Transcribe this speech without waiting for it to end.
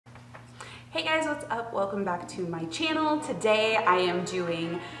Hey guys, what's up? Welcome back to my channel. Today I am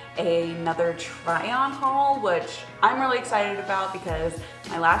doing another try-on haul, which I'm really excited about because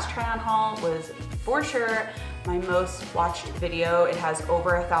my last try-on haul was for sure my most watched video. It has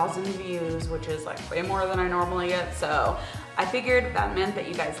over 1,000 views, which is like way more than I normally get. So I figured that meant that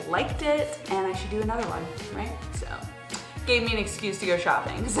you guys liked it and I should do another one, right? So gave me an excuse to go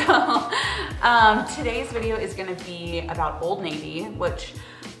shopping. So today's video is gonna be about Old Navy, which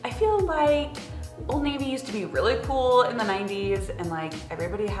I feel like Old Navy used to be really cool in the 90s and like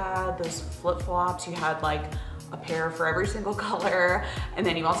everybody had those flip-flops. You had like a pair for every single color, and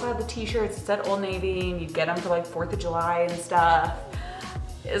then you also had the t-shirts that said Old Navy and you'd get them for like 4th of July and stuff.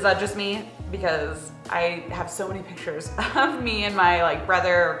 Is that just me? Because I have so many pictures of me and my like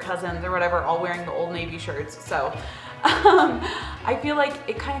brother or cousins or whatever all wearing the Old Navy shirts. So I feel like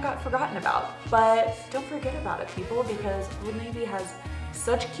it kind of got forgotten about, but don't forget about it, people, because Old Navy has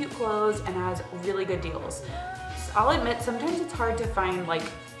such cute clothes and has really good deals. So I'll admit, sometimes it's hard to find like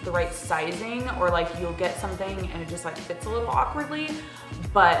the right sizing, or like you'll get something and it just like fits a little awkwardly,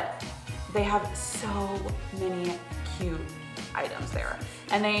 but they have so many cute items there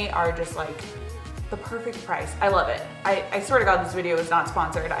and they are just like the perfect price. I love it. I swear to God, this video is not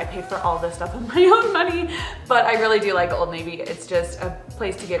sponsored. I paid for all this stuff with my own money, but I really do like Old Navy. It's just a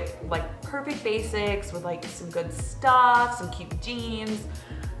place to get like perfect basics with like some good stuff, some cute jeans.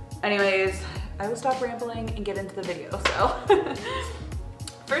 Anyways, I will stop rambling and get into the video. So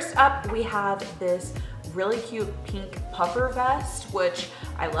first up, we have this really cute pink puffer vest, which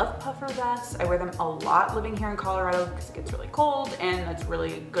I love puffer vests. I wear them a lot living here in Colorado because it gets really cold and it's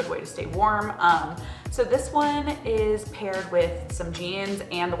really a good way to stay warm. So this one is paired with some jeans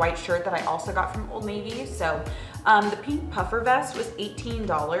and the white shirt that I also got from Old Navy. So the pink puffer vest was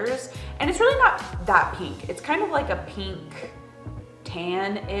 $18 and it's really not that pink. It's kind of like a pink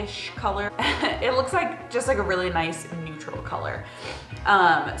tan-ish color. It looks like just like a really nice neutral color.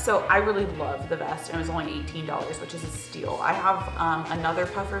 So I really love the vest and it was only $18, which is a steal. I have another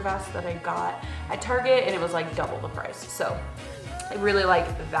puffer vest that I got at Target and it was like double the price. So I really like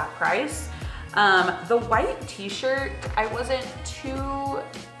that price. The white t-shirt I wasn't too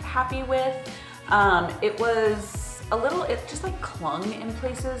happy with. It was a little, it just like clung in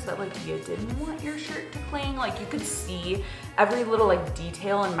places that like you didn't want your shirt to cling. Like you could see every little like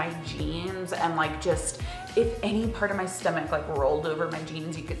detail in my jeans, and like just if any part of my stomach like rolled over my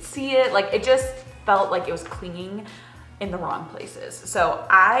jeans, you could see it. Like it just felt like it was clinging in the wrong places. So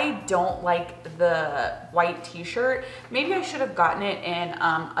I don't like the white t-shirt. Maybe I should have gotten it in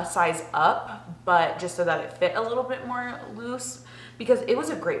a size up, but just so that it fit a little bit more loose, because it was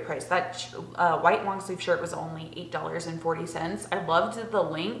a great price. That white long sleeve shirt was only $8.40. I loved the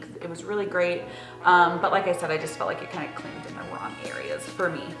length. It was really great. But like I said, I just felt like it kind of clinged in the wrong areas for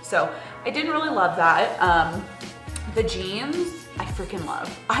me. So I didn't really love that. The jeans, I freaking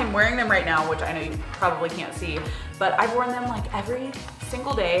love. I'm wearing them right now, which I know you probably can't see, but I've worn them like every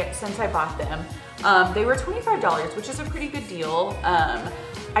single day since I bought them. They were $25, which is a pretty good deal.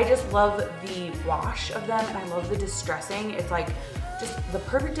 I just love the wash of them and I love the distressing. It's like just the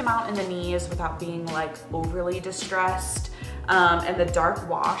perfect amount in the knees without being like overly distressed. And the dark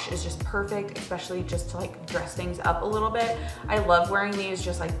wash is just perfect, especially just to like dress things up a little bit. I love wearing these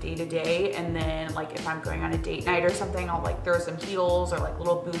just like day to day, and then like if I'm going on a date night or something, I'll like throw some heels or like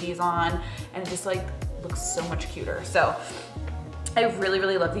little booties on, and it just like looks so much cuter. So I really,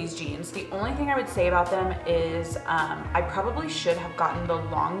 really love these jeans. The only thing I would say about them is I probably should have gotten the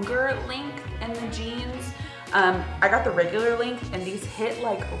longer length in the jeans. I got the regular length and these hit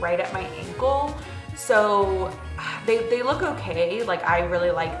like right at my ankle. So they look okay. Like I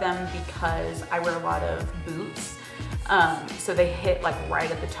really like them because I wear a lot of boots. So they hit like right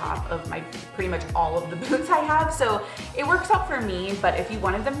at the top of my, pretty much all of the boots I have. So it works out for me, but if you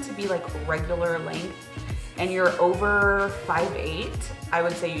wanted them to be like regular length and you're over 5'8", I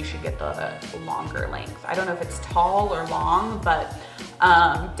would say you should get the longer length. I don't know if it's tall or long, but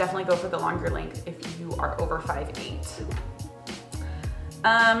definitely go for the longer length if you are over 5'8".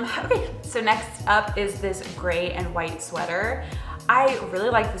 Okay, so next up is this gray and white sweater. I really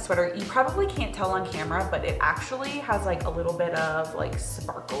like the sweater. You probably can't tell on camera, but it actually has like a little bit of like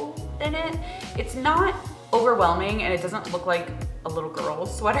sparkle in it. It's not overwhelming and it doesn't look like a little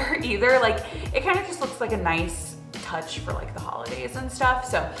girl's sweater either. Like it kind of just looks like a nice touch for like the holidays and stuff.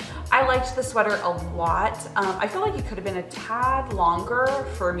 So I liked the sweater a lot. I feel like it could have been a tad longer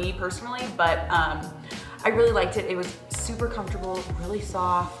for me personally, but I really liked it. It was super comfortable, really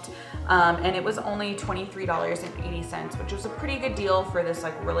soft, and it was only $23.80, which was a pretty good deal for this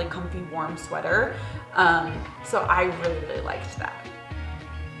like really comfy warm sweater. So I really, really liked that.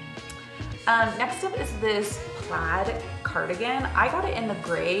 Next up is this plaid cardigan. I got it in the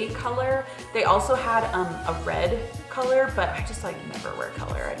gray color. They also had a red color, but I just like never wear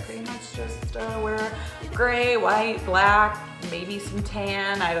color. I pretty much just wear gray, white, black, maybe some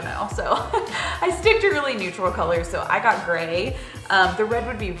tan, I don't know. So I stick to really neutral colors, so I got gray. The red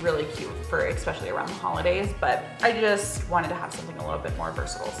would be really cute for especially around the holidays, but I just wanted to have something a little bit more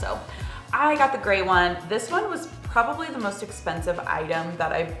versatile. So I got the gray one. This one was probably the most expensive item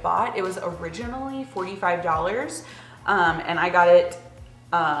that I bought. It was originally $45, and I got it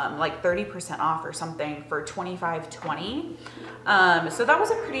like 30% off or something for $25.20. So that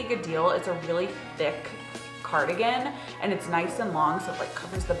was a pretty good deal. It's a really thick cardigan and it's nice and long, so it like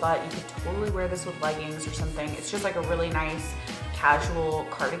covers the butt. You could totally wear this with leggings or something. It's just like a really nice casual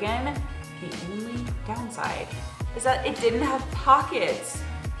cardigan. The only downside is that it didn't have pockets.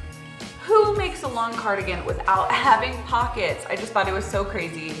 Who makes a long cardigan without having pockets? I just thought it was so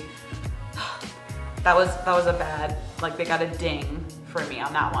crazy. That was a bad, like they got a ding for me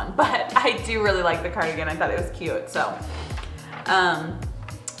on that one, but I do really like the cardigan. I thought it was cute. So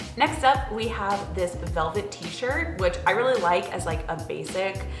next up we have this velvet t-shirt, which I really like as like a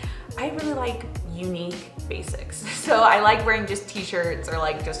basic. I really like unique basics. So I like wearing just t-shirts or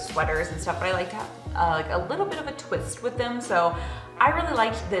like just sweaters and stuff, but I like to have like a little bit of a twist with them. So I really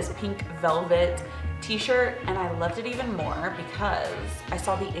liked this pink velvet t-shirt, and I loved it even more because I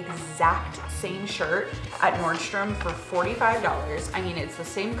saw the exact same shirt at Nordstrom for $45. I mean, it's the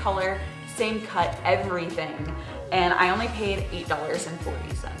same color, same cut, everything, and I only paid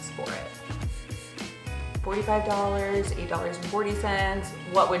 $8.40 for it. $45, $8.40,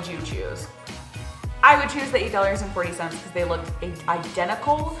 what would you choose? I would choose the $8.40 because they looked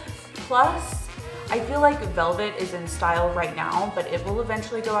identical, plus I feel like velvet is in style right now, but it will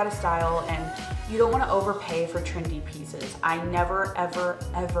eventually go out of style, and you don't want to overpay for trendy pieces. I never, ever,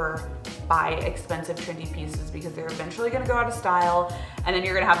 ever buy expensive trendy pieces because they're eventually going to go out of style, and then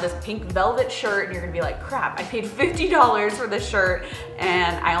you're going to have this pink velvet shirt and you're going to be like, crap, I paid $50 for this shirt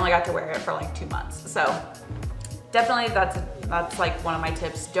and I only got to wear it for like 2 months. So definitely that's like one of my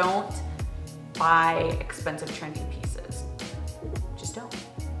tips. Don't buy expensive trendy pieces. Just don't.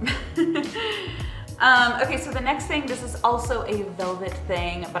 Okay, so the next thing, this is also a velvet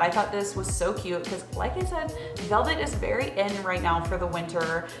thing, but I thought this was so cute because, like I said, velvet is very in right now for the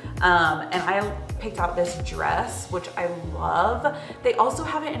winter, and I picked out this dress, which I love. They also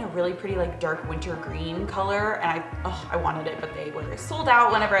have it in a really pretty like dark winter green color, and I wanted it, but they were sold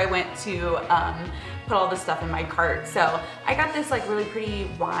out whenever I went to put all this stuff in my cart. So I got this like really pretty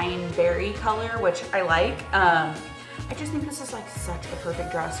wine berry color, which I like. I just think this is like such a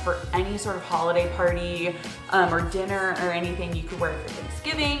perfect dress for any sort of holiday party or dinner or anything. You could wear it for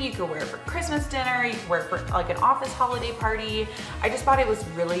Thanksgiving, you could wear it for Christmas dinner, you could wear it for like an office holiday party. I just thought it was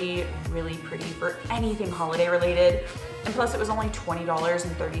really, really pretty for anything holiday related. And plus it was only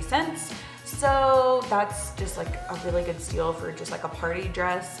 $20.30. So that's just like a really good steal for just like a party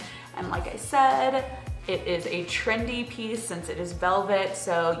dress. And like I said, it is a trendy piece since it is velvet,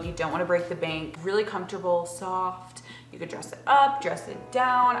 so you don't want to break the bank. Really comfortable, soft. You could dress it up, dress it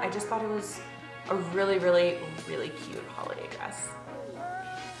down. I just thought it was a really, really, really cute holiday dress.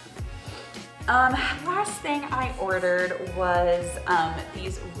 Last thing I ordered was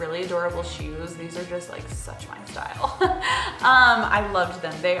these really adorable shoes. These are just like such my style. I loved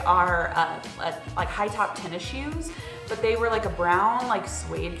them. They are like high top tennis shoes, but they were like a brown like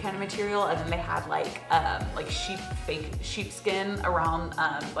suede kind of material, and then they had like fake sheepskin around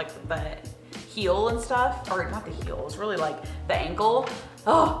like the heel and stuff, or not the heel, it was really like the ankle.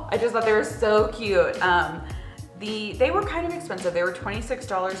 Oh, I just thought they were so cute. They were kind of expensive. They were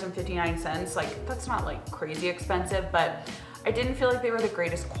 $26.59. Like that's not like crazy expensive, but I didn't feel like they were the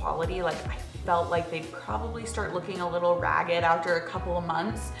greatest quality. Like I felt like they'd probably start looking a little ragged after a couple of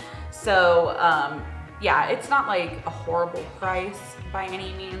months. So yeah, it's not like a horrible price by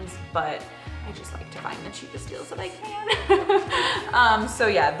any means, but I just like to find the cheapest deals that I can. So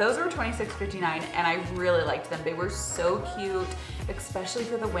yeah, those were $26.59 and I really liked them. They were so cute, especially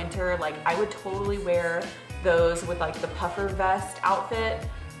for the winter. Like I would totally wear those with like the puffer vest outfit.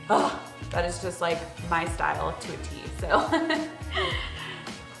 Oh, that is just like my style to a T.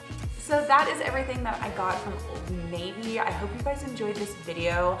 So that is everything that I got from Old Navy. I hope you guys enjoyed this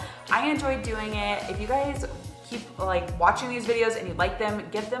video. I enjoyed doing it. If you guys keep like watching these videos and you like them,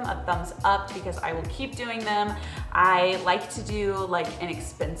 give them a thumbs up because I will keep doing them. I like to do like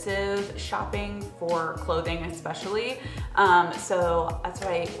inexpensive shopping for clothing especially. So that's what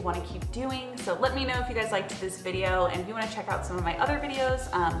I want to keep doing. So let me know if you guys liked this video, and if you want to check out some of my other videos.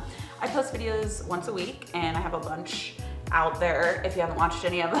 I post videos once a week and I have a bunch out there if you haven't watched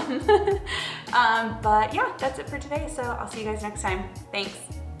any of them. But yeah, that's it for today. So I'll see you guys next time.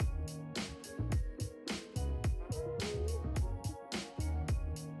 Thanks.